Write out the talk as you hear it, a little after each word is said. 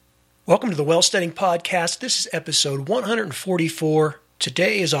Welcome to the Wealth Studying Podcast. This is episode 144.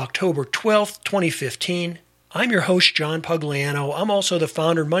 Today is October 12th, 2015. I'm your host, John Pugliano. I'm also the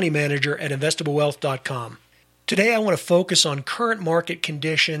founder and money manager at investablewealth.com. Today I want to focus on current market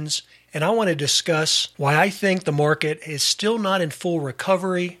conditions, and I want to discuss why I think the market is still not in full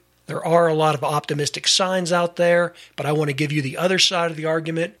recovery. There are a lot of optimistic signs out there, but I want to give you the other side of the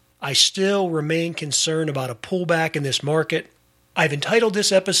argument. I still remain concerned about a pullback in this market. I've entitled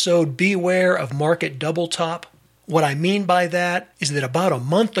this episode, Beware of Market Double Top. What I mean by that is that about a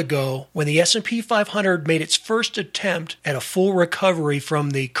month ago, when the S&P 500 made its first attempt at a full recovery from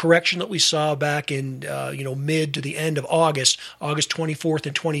the correction that we saw back in mid to the end of August 24th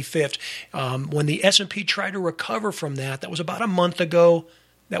and 25th, when the S&P tried to recover from that was about a month ago.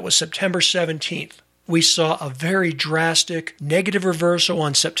 That was September 17th. We saw a very drastic negative reversal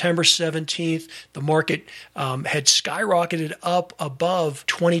on September 17th. The market had skyrocketed up above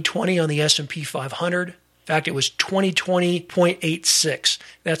 2020 on the S&P 500. In fact, it was 2020.86.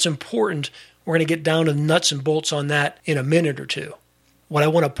 That's important. We're going to get down to the nuts and bolts on that in a minute or two. What I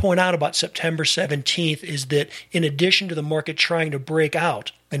want to point out about September 17th is that in addition to the market trying to break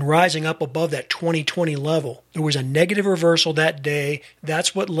out and rising up above that 2020 level, there was a negative reversal that day.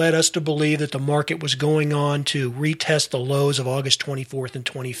 That's what led us to believe that the market was going on to retest the lows of August 24th and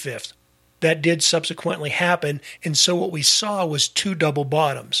 25th. That did subsequently happen, and so what we saw was two double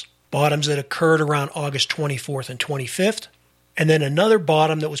bottoms. Bottoms that occurred around August 24th and 25th, and then another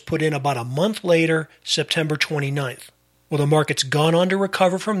bottom that was put in about a month later, September 29th. Well, the market's gone on to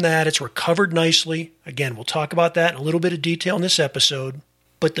recover from that. It's recovered nicely. Again, we'll talk about that in a little bit of detail in this episode.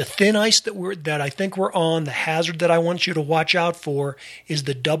 But the thin ice that I think we're on, the hazard that I want you to watch out for, is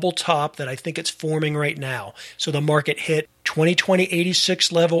the double top that I think it's forming right now. So the market hit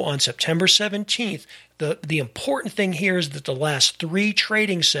 2020.86 level on September 17th. The important thing here is that the last three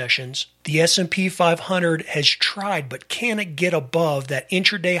trading sessions, the S&P 500 has tried but cannot get above that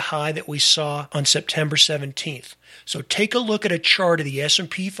intraday high that we saw on September 17th. So take a look at a chart of the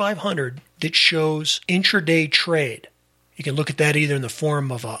S&P 500 that shows intraday trade. You can look at that either in the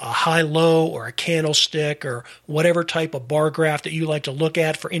form of a high-low or a candlestick or whatever type of bar graph that you like to look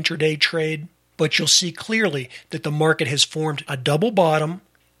at for intraday trade. But you'll see clearly that the market has formed a double bottom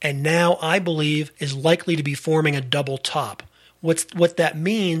and now I believe is likely to be forming a double top. What that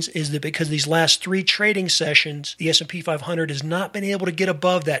means is that because these last three trading sessions, the S&P 500 has not been able to get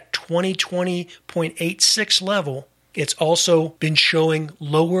above that 2020.86 level. It's also been showing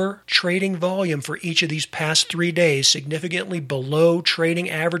lower trading volume for each of these past 3 days, significantly below trading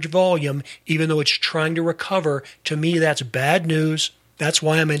average volume, even though it's trying to recover. To me, that's bad news. That's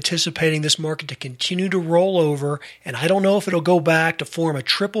why I'm anticipating this market to continue to roll over, and I don't know if it'll go back to form a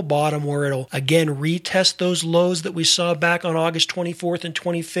triple bottom where it'll again retest those lows that we saw back on August 24th and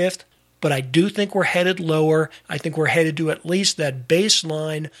 25th. But I do think we're headed lower. I think we're headed to at least that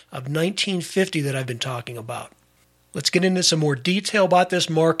baseline of 1950 that I've been talking about. Let's get into some more detail about this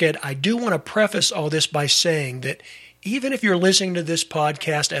market. I do want to preface all this by saying that even if you're listening to this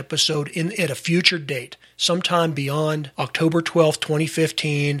podcast episode at a future date, sometime beyond October 12th,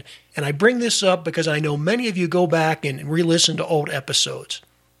 2015, and I bring this up because I know many of you go back and re-listen to old episodes.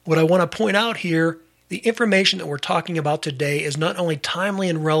 What I want to point out here, the information that we're talking about today is not only timely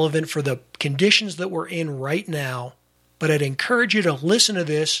and relevant for the conditions that we're in right now, but I'd encourage you to listen to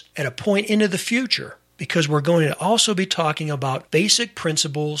this at a point into the future, because we're going to also be talking about basic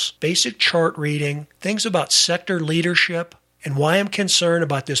principles, basic chart reading, things about sector leadership, and why I'm concerned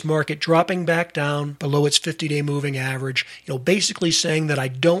about this market dropping back down below its 50-day moving average, basically saying that I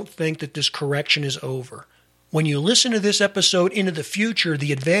don't think that this correction is over. When you listen to this episode into the future,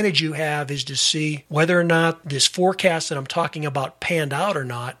 the advantage you have is to see whether or not this forecast that I'm talking about panned out or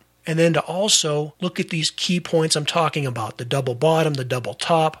not, and then to also look at these key points I'm talking about, the double bottom, the double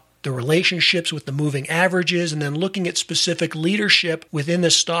top, the relationships with the moving averages, and then looking at specific leadership within the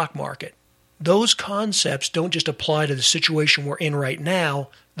stock market. Those concepts don't just apply to the situation we're in right now.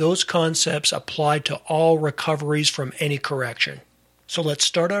 Those concepts apply to all recoveries from any correction. So let's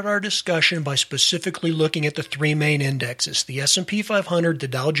start out our discussion by specifically looking at the three main indexes, the S&P 500, the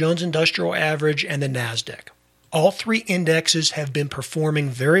Dow Jones Industrial Average, and the NASDAQ. All three indexes have been performing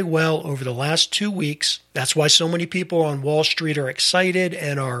very well over the last 2 weeks. That's why so many people on Wall Street are excited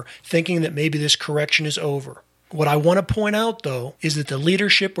and are thinking that maybe this correction is over. What I want to point out, though, is that the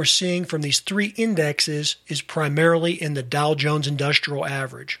leadership we're seeing from these three indexes is primarily in the Dow Jones Industrial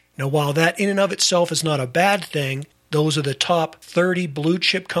Average. Now, while that in and of itself is not a bad thing, those are the top 30 blue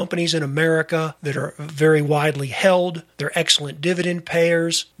chip companies in America that are very widely held. They're excellent dividend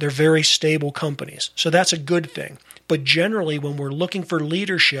payers. They're very stable companies. So that's a good thing. But generally, when we're looking for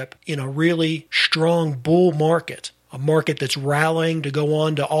leadership in a really strong bull market, a market that's rallying to go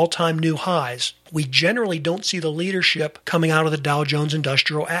on to all-time new highs, we generally don't see the leadership coming out of the Dow Jones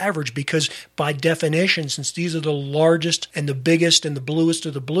Industrial Average because by definition, since these are the largest and the biggest and the bluest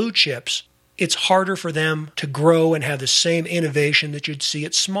of the blue chips, it's harder for them to grow and have the same innovation that you'd see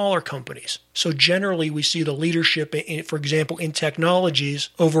at smaller companies. So generally, we see the leadership, for example, in technologies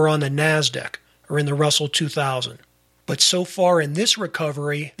over on the NASDAQ or in the Russell 2000. But so far in this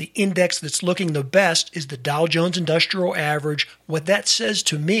recovery, the index that's looking the best is the Dow Jones Industrial Average. What that says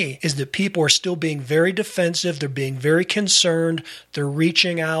to me is that people are still being very defensive. They're being very concerned. They're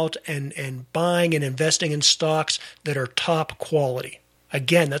reaching out and buying and investing in stocks that are top quality.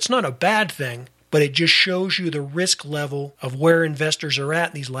 Again, that's not a bad thing, but it just shows you the risk level of where investors are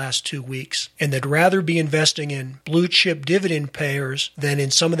at these last 2 weeks. And they'd rather be investing in blue chip dividend payers than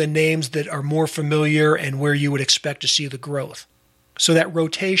in some of the names that are more familiar and where you would expect to see the growth. So that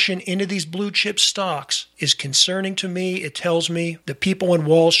rotation into these blue chip stocks is concerning to me. It tells me that people on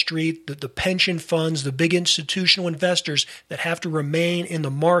Wall Street, that the pension funds, the big institutional investors that have to remain in the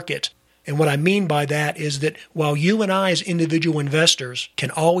market. And what I mean by that is that while you and I as individual investors can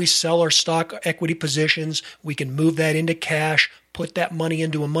always sell our stock equity positions, we can move that into cash, put that money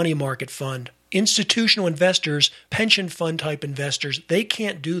into a money market fund. Institutional investors, pension fund type investors, they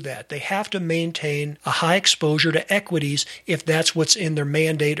can't do that. They have to maintain a high exposure to equities if that's what's in their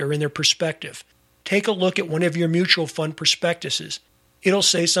mandate or in their perspective. Take a look at one of your mutual fund prospectuses. It'll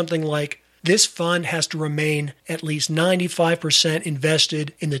say something like, this fund has to remain at least 95%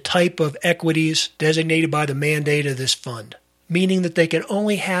 invested in the type of equities designated by the mandate of this fund, meaning that they can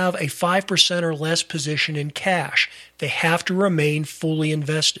only have a 5% or less position in cash. They have to remain fully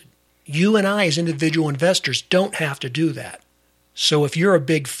invested. You and I as individual investors don't have to do that. So if you're a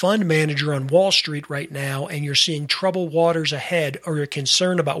big fund manager on Wall Street right now and you're seeing troubled waters ahead or you're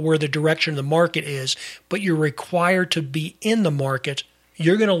concerned about where the direction of the market is, but you're required to be in the market,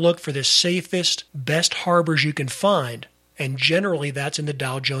 you're going to look for the safest, best harbors you can find, and generally that's in the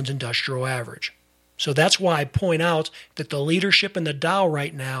Dow Jones Industrial Average. So that's why I point out that the leadership in the Dow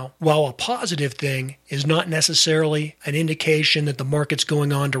right now, while a positive thing, is not necessarily an indication that the market's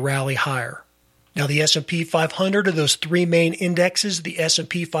going on to rally higher. Now the S&P 500 of those three main indexes, the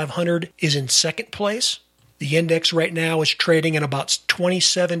S&P 500 is in second place. The index right now is trading at about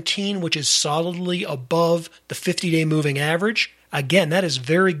 2017, which is solidly above the 50-day moving average. Again, that is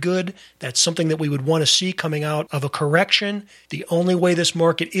very good. That's something that we would want to see coming out of a correction. The only way this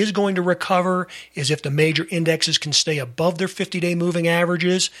market is going to recover is if the major indexes can stay above their 50-day moving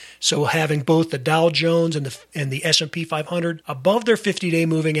averages. So having both the Dow Jones and the S&P 500 above their 50-day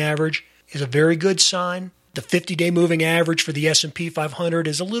moving average is a very good sign. The 50-day moving average for the S&P 500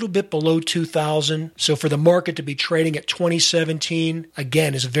 is a little bit below 2,000. So for the market to be trading at 2017,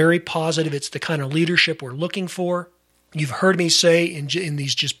 again, is very positive. It's the kind of leadership we're looking for. You've heard me say in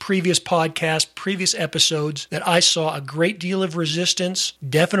these just previous podcasts, previous episodes, that I saw a great deal of resistance,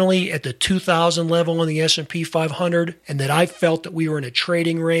 definitely at the 2,000 level on the S&P 500, and that I felt that we were in a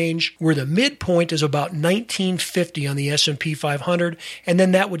trading range where the midpoint is about 1950 on the S&P 500, and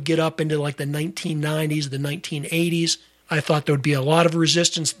then that would get up into like the 1990s, the 1980s. I thought there would be a lot of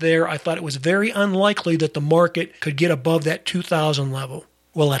resistance there. I thought it was very unlikely that the market could get above that 2,000 level.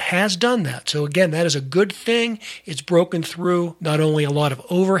 Well, it has done that. So again, that is a good thing. It's broken through not only a lot of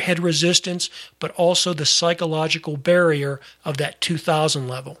overhead resistance, but also the psychological barrier of that 2,000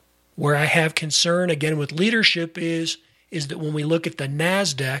 level. Where I have concern, again, with leadership is that when we look at the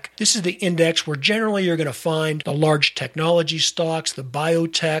NASDAQ, this is the index where generally you're going to find the large technology stocks, the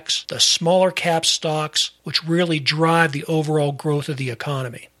biotechs, the smaller cap stocks, which really drive the overall growth of the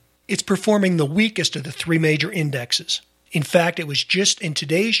economy. It's performing the weakest of the three major indexes. In fact, it was just in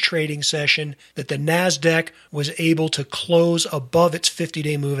today's trading session that the NASDAQ was able to close above its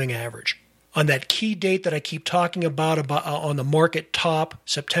 50-day moving average. On that key date that I keep talking about on the market top,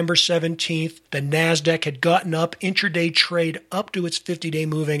 September 17th, the NASDAQ had gotten up intraday trade up to its 50-day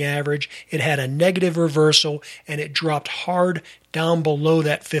moving average. It had a negative reversal, and it dropped hard down below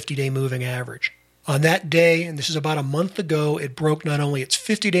that 50-day moving average. On that day, and this is about a month ago, it broke not only its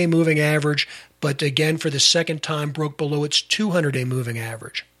 50-day moving average, but again for the second time broke below its 200-day moving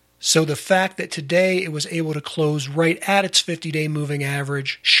average. So the fact that today it was able to close right at its 50-day moving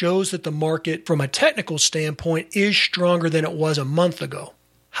average shows that the market, from a technical standpoint, is stronger than it was a month ago.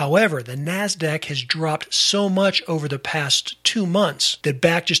 However, the NASDAQ has dropped so much over the past 2 months that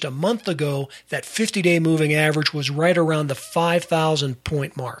back just a month ago, that 50-day moving average was right around the 5,000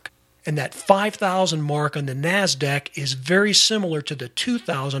 point mark. And that 5,000 mark on the NASDAQ is very similar to the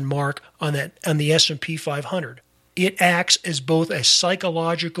 2,000 mark on the S&P 500. It acts as both a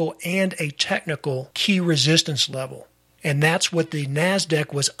psychological and a technical key resistance level. And that's what the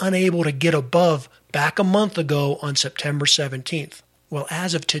NASDAQ was unable to get above back a month ago on September 17th. Well,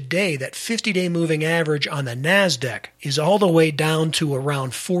 as of today, that 50-day moving average on the NASDAQ is all the way down to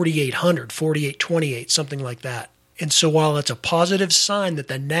around 4,800, 4,828, something like that. And so while it's a positive sign that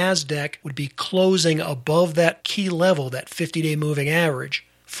the NASDAQ would be closing above that key level, that 50-day moving average,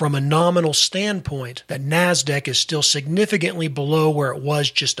 from a nominal standpoint, the NASDAQ is still significantly below where it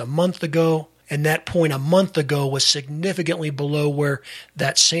was just a month ago, and that point a month ago was significantly below where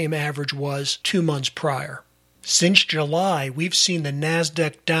that same average was 2 months prior. Since July, we've seen the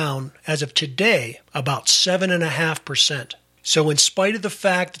NASDAQ down, as of today, about 7.5%. So in spite of the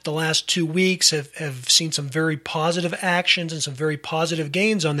fact that the last 2 weeks have seen some very positive actions and some very positive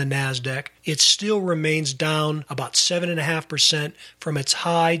gains on the NASDAQ, it still remains down about 7.5% from its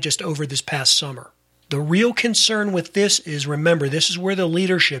high just over this past summer. The real concern with this is, remember, this is where the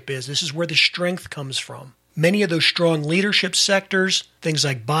leadership is. This is where the strength comes from. Many of those strong leadership sectors, things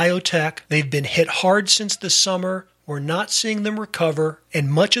like biotech, they've been hit hard since the summer. We're not seeing them recover,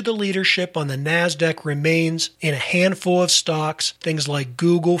 and much of the leadership on the NASDAQ remains in a handful of stocks, things like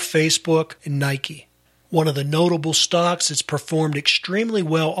Google, Facebook, and Nike. One of the notable stocks that's performed extremely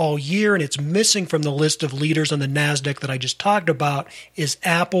well all year, and it's missing from the list of leaders on the NASDAQ that I just talked about, is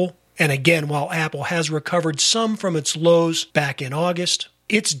Apple. And again, while Apple has recovered some from its lows back in August,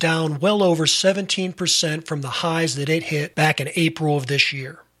 it's down well over 17% from the highs that it hit back in April of this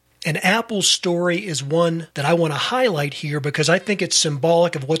year. And Apple's story is one that I want to highlight here because I think it's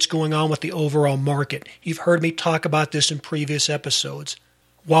symbolic of what's going on with the overall market. You've heard me talk about this in previous episodes.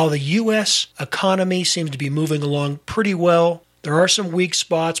 While the U.S. economy seems to be moving along pretty well, there are some weak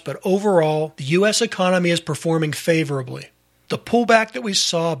spots, but overall, the U.S. economy is performing favorably. The pullback that we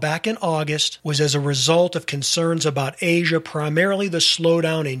saw back in August was as a result of concerns about Asia, primarily the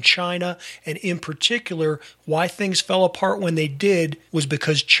slowdown in China, and in particular, why things fell apart when they did was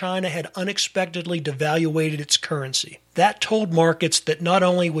because China had unexpectedly devaluated its currency. That told markets that not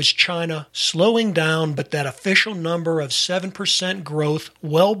only was China slowing down, but that official number of 7% growth,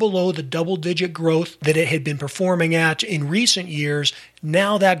 well below the double-digit growth that it had been performing at in recent years,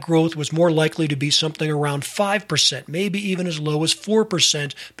 now that growth was more likely to be something around 5%, maybe even as low as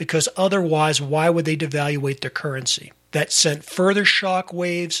 4%, because otherwise, why would they devaluate their currency? That sent further shock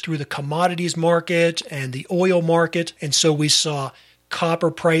waves through the commodities market and the oil market, and so we saw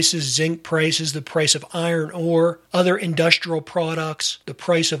copper prices, zinc prices, the price of iron ore, other industrial products, the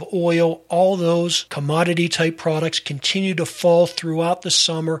price of oil, all those commodity type products continue to fall throughout the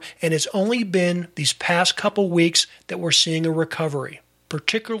summer, and it's only been these past couple weeks that we're seeing a recovery,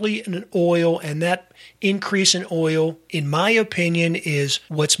 particularly in oil, and that increase in oil, in my opinion, is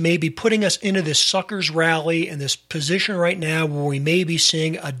what's maybe putting us into this sucker's rally and this position right now where we may be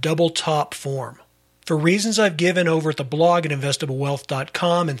seeing a double top form. For reasons I've given over at the blog at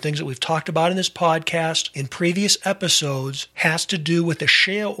investablewealth.com and things that we've talked about in this podcast in previous episodes has to do with the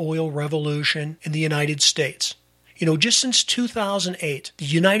shale oil revolution in the United States. Just since 2008, the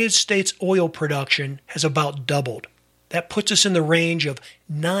United States oil production has about doubled. That puts us in the range of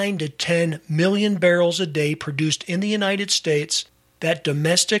 9 to 10 million barrels a day produced in the United States. That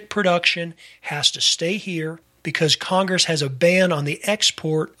domestic production has to stay here because Congress has a ban on the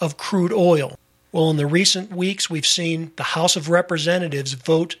export of crude oil. Well, in the recent weeks, we've seen the House of Representatives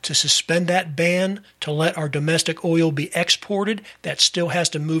vote to suspend that ban to let our domestic oil be exported. That still has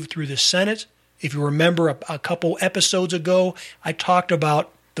to move through the Senate. If you remember a couple episodes ago, I talked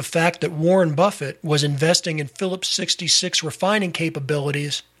about the fact that Warren Buffett was investing in Phillips 66 refining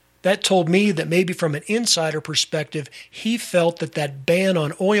capabilities. That told me that maybe from an insider perspective, he felt that that ban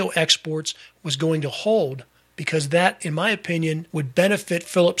on oil exports was going to hold, because that, in my opinion, would benefit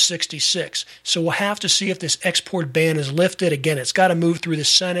Phillips 66. So we'll have to see if this export ban is lifted. Again, it's got to move through the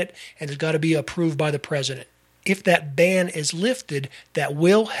Senate, and it's got to be approved by the president. If that ban is lifted, that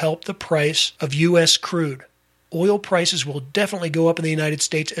will help the price of U.S. crude. Oil prices will definitely go up in the United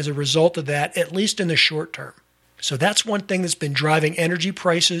States as a result of that, at least in the short term. So that's one thing that's been driving energy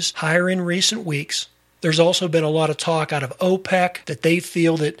prices higher in recent weeks. There's also been a lot of talk out of OPEC that they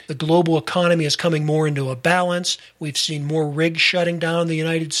feel that the global economy is coming more into a balance. We've seen more rigs shutting down in the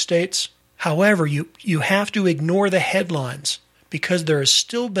United States. However, you have to ignore the headlines because there has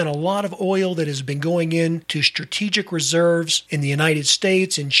still been a lot of oil that has been going into strategic reserves in the United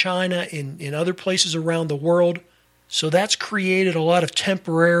States, in China, in other places around the world. So that's created a lot of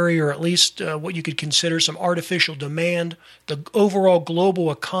temporary, or at least what you could consider some artificial demand. The overall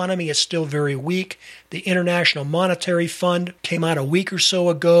global economy is still very weak. The International Monetary Fund came out a week or so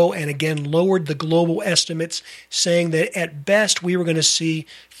ago and again lowered the global estimates, saying that at best we were going to see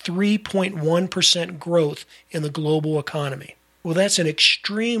 3.1% growth in the global economy. Well, that's an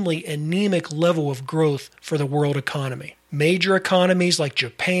extremely anemic level of growth for the world economy. Major economies like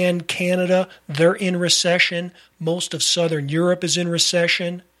Japan, Canada, they're in recession. Most of Southern Europe is in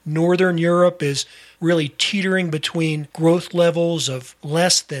recession. Northern Europe is really teetering between growth levels of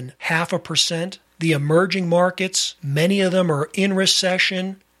less than 0.5%. The emerging markets, many of them are in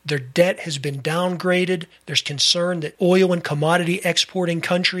recession. Their debt has been downgraded. There's concern that oil and commodity exporting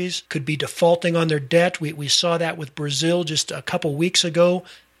countries could be defaulting on their debt. We saw that with Brazil just a couple weeks ago.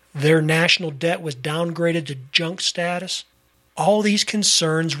 Their national debt was downgraded to junk status. All these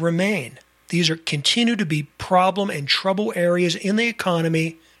concerns remain. These continue to be problem and trouble areas in the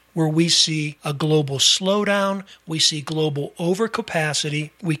economy where we see a global slowdown, we see global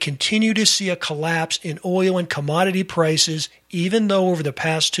overcapacity, we continue to see a collapse in oil and commodity prices, even though over the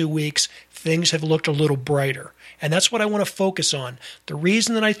past 2 weeks things have looked a little brighter. And that's what I want to focus on. The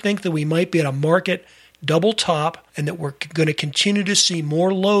reason that I think that we might be at a market double top and that we're going to continue to see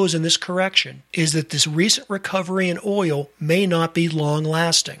more lows in this correction is that this recent recovery in oil may not be long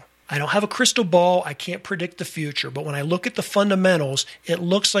lasting. I don't have a crystal ball. I can't predict the future. But when I look at the fundamentals, it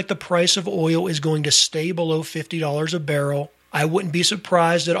looks like the price of oil is going to stay below $50 a barrel. I wouldn't be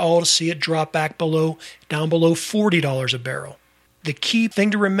surprised at all to see it drop back down below $40 a barrel. The key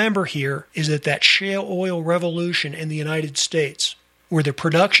thing to remember here is that shale oil revolution in the United States, where the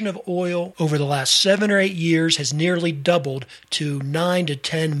production of oil over the last 7 or 8 years has nearly doubled to 9 to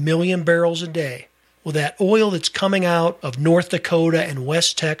 10 million barrels a day. Well, that oil that's coming out of North Dakota and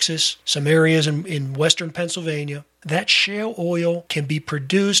West Texas, some areas in western Pennsylvania, that shale oil can be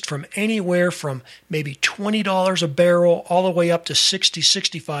produced from anywhere from maybe $20 a barrel all the way up to $60,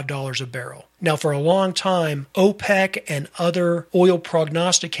 $65 a barrel. Now, for a long time, OPEC and other oil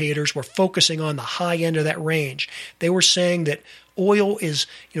prognosticators were focusing on the high end of that range. They were saying that oil is,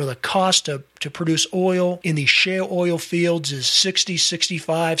 the cost to produce oil in these shale oil fields is $60, $65,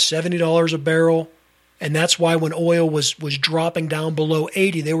 $70 a barrel. And that's why when oil was dropping down below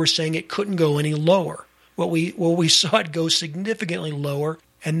 80, they were saying it couldn't go any lower. Well, we saw it go significantly lower,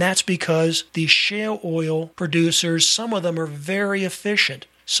 and that's because these shale oil producers, some of them are very efficient.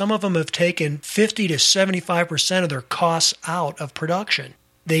 Some of them have taken 50 to 75% of their costs out of production.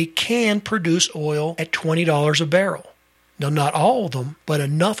 They can produce oil at $20 a barrel. Now, not all of them, but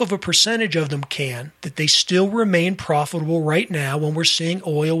enough of a percentage of them can that they still remain profitable right now when we're seeing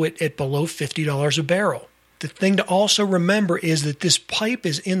oil at below $50 a barrel. The thing to also remember is that this pipe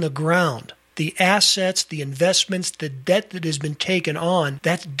is in the ground. The assets, the investments, the debt that has been taken on,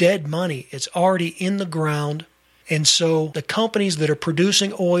 that's dead money. It's already in the ground. And so the companies that are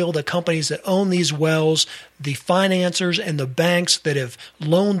producing oil, the companies that own these wells, the financiers and the banks that have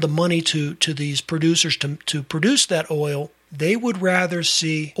loaned the money to these producers to produce that oil, they would rather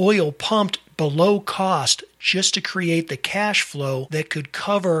see oil pumped below cost just to create the cash flow that could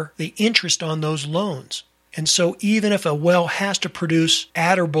cover the interest on those loans. And so even if a well has to produce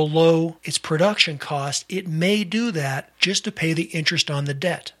at or below its production cost, it may do that just to pay the interest on the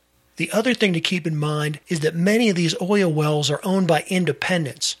debt. The other thing to keep in mind is that many of these oil wells are owned by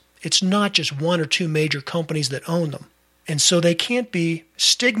independents. It's not just one or two major companies that own them. And so they can't be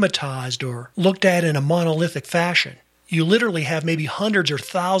stigmatized or looked at in a monolithic fashion. You literally have maybe hundreds or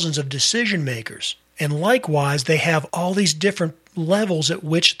thousands of decision makers. And likewise, they have all these different levels at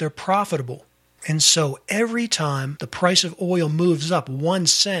which they're profitable. And so every time the price of oil moves up 1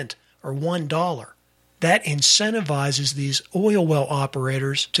 cent or $1, that incentivizes these oil well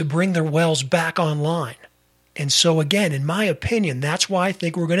operators to bring their wells back online. And so again, in my opinion, that's why I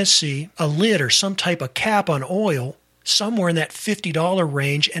think we're going to see a lid or some type of cap on oil somewhere in that $50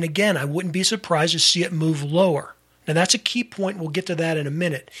 range. And again, I wouldn't be surprised to see it move lower. Now that's a key point. We'll get to that in a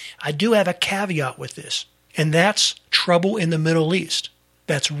minute. I do have a caveat with this, and that's trouble in the Middle East.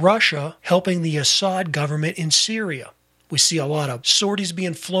 That's Russia helping the Assad government in Syria. We see a lot of sorties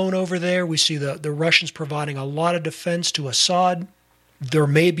being flown over there. We see the Russians providing a lot of defense to Assad. There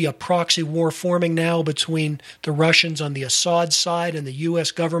may be a proxy war forming now between the Russians on the Assad side and the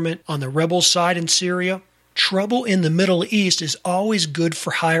U.S. government on the rebel side in Syria. Trouble in the Middle East is always good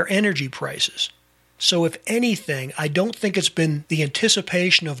for higher energy prices. So if anything, I don't think it's been the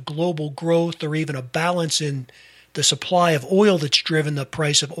anticipation of global growth or even a balance in the supply of oil that's driven the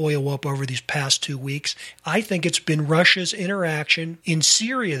price of oil up over these past 2 weeks. I think it's been Russia's interaction in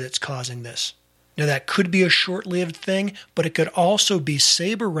Syria that's causing this. Now, that could be a short-lived thing, but it could also be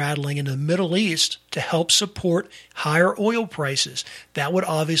saber-rattling in the Middle East to help support higher oil prices. That would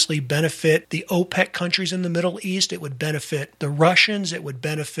obviously benefit the OPEC countries in the Middle East. It would benefit the Russians. It would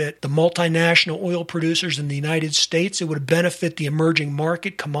benefit the multinational oil producers in the United States. It would benefit the emerging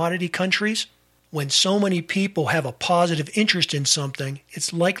market commodity countries. When so many people have a positive interest in something,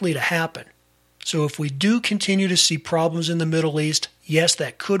 it's likely to happen. So if we do continue to see problems in the Middle East, yes,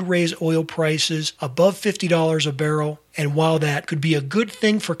 that could raise oil prices above $50 a barrel. And while that could be a good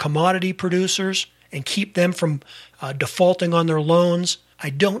thing for commodity producers and keep them from defaulting on their loans, I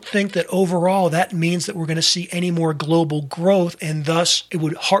don't think that overall that means that we're going to see any more global growth, and thus it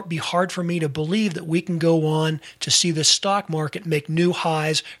would be hard for me to believe that we can go on to see the stock market make new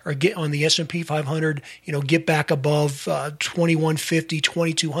highs or get on the S&P 500, get back above 2150,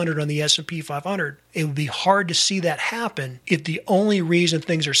 2200 on the S&P 500. It would be hard to see that happen if the only reason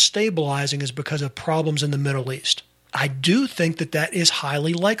things are stabilizing is because of problems in the Middle East. I do think that that is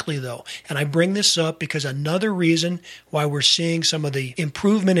highly likely, though. And I bring this up because another reason why we're seeing some of the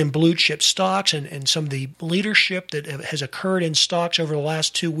improvement in blue chip stocks and some of the leadership that has occurred in stocks over the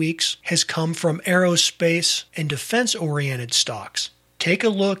last 2 weeks has come from aerospace and defense-oriented stocks. Take a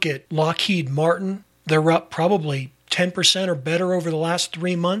look at Lockheed Martin. They're up probably 10% or better over the last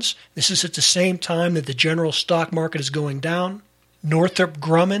 3 months. This is at the same time that the general stock market is going down. Northrop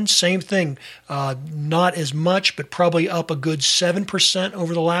Grumman, same thing. Not as much, but probably up a good 7%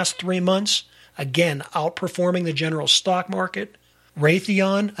 over the last 3 months. Again, outperforming the general stock market.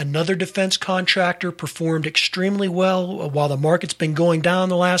 Raytheon, another defense contractor, performed extremely well while the market's been going down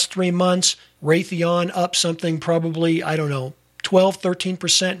the last 3 months. Raytheon up something probably, 12,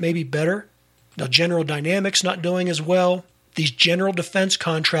 13%, maybe better. Now, General Dynamics not doing as well. These general defense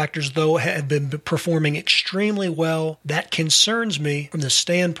contractors, though, have been performing extremely well. That concerns me from the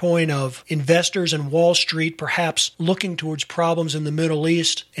standpoint of investors in Wall Street perhaps looking towards problems in the Middle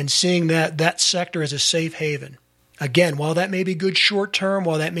East and seeing that sector as a safe haven. Again, while that may be good short term,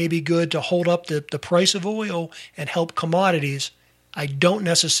 while that may be good to hold up the price of oil and help commodities, I don't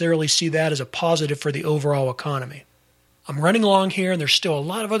necessarily see that as a positive for the overall economy. I'm running along here, and there's still a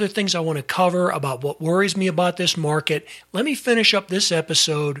lot of other things I want to cover about what worries me about this market. Let me finish up this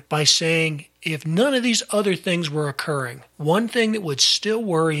episode by saying, if none of these other things were occurring, one thing that would still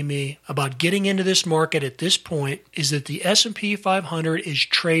worry me about getting into this market at this point is that the S&P 500 is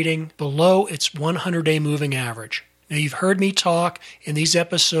trading below its 100-day moving average. Now, you've heard me talk in these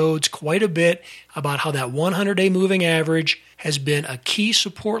episodes quite a bit about how that 100-day moving average has been a key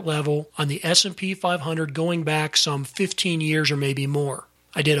support level on the S&P 500 going back some 15 years or maybe more.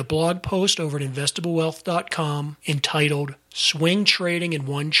 I did a blog post over at investablewealth.com entitled Swing Trading in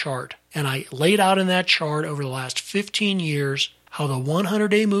One Chart, and I laid out in that chart over the last 15 years how the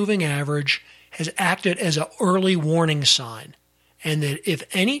 100-day moving average has acted as an early warning sign. And that if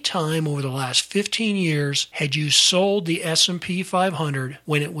any time over the last 15 years had you sold the S&P 500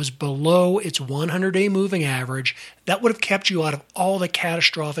 when it was below its 100-day moving average, that would have kept you out of all the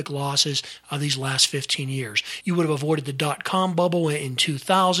catastrophic losses of these last 15 years. You would have avoided the dot-com bubble in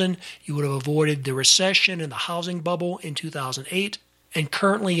 2000. You would have avoided the recession and the housing bubble in 2008. And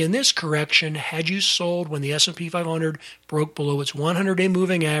currently in this correction, had you sold when the S&P 500 broke below its 100-day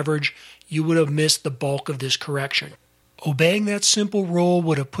moving average, you would have missed the bulk of this correction. Obeying that simple rule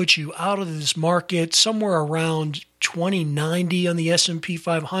would have put you out of this market somewhere around 2090 on the S&P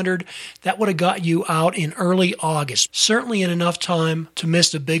 500. That would have got you out in early August, certainly in enough time to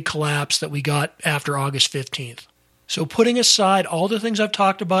miss the big collapse that we got after August 15th. So putting aside all the things I've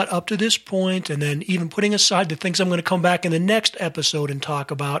talked about up to this point, and then even putting aside the things I'm going to come back in the next episode and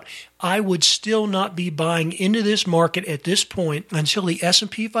talk about, I would still not be buying into this market at this point until the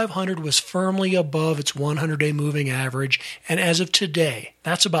S&P 500 was firmly above its 100-day moving average. And as of today,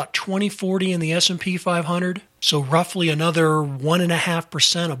 that's about 2040 in the S&P 500, so roughly another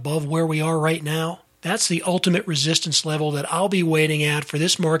 1.5% above where we are right now. That's the ultimate resistance level that I'll be waiting at for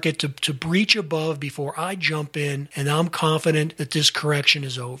this market to breach above before I jump in, and I'm confident that this correction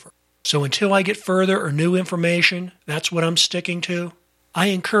is over. So until I get further or new information, that's what I'm sticking to. I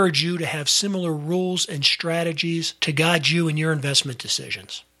encourage you to have similar rules and strategies to guide you in your investment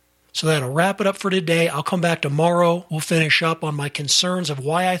decisions. So that'll wrap it up for today. I'll come back tomorrow. We'll finish up on my concerns of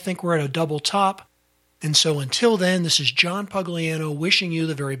why I think we're at a double top. And so until then, this is John Pugliano wishing you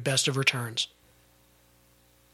the very best of returns.